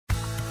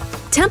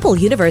Temple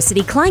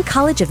University Klein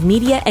College of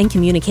Media and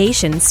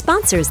Communication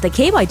sponsors the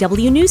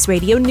KYW News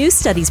Radio News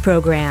Studies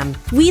program.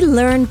 We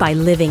learn by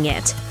living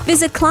it.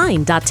 Visit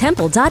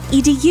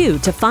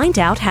klein.temple.edu to find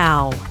out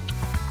how.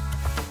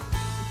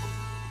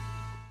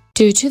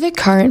 Due to the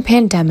current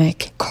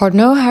pandemic,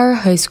 Cardinal O'Hara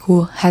High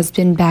School has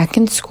been back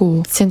in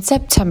school since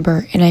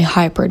September in a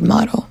hybrid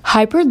model.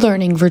 Hybrid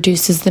learning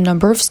reduces the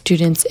number of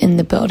students in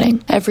the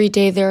building. Every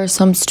day there are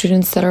some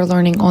students that are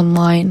learning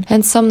online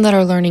and some that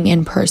are learning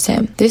in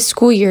person. This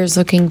school year is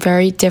looking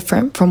very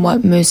different from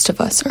what most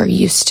of us are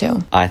used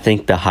to. I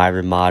think the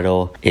hybrid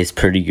model is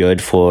pretty good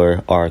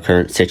for our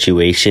current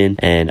situation,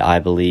 and I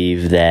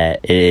believe that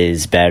it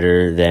is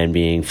better than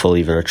being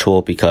fully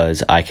virtual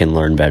because I can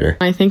learn better.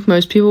 I think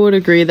most people would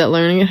agree that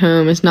learning at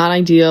home is not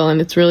ideal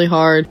and it's really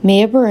hard.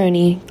 Maya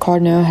Baroni,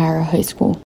 Cardinal O'Hara High School.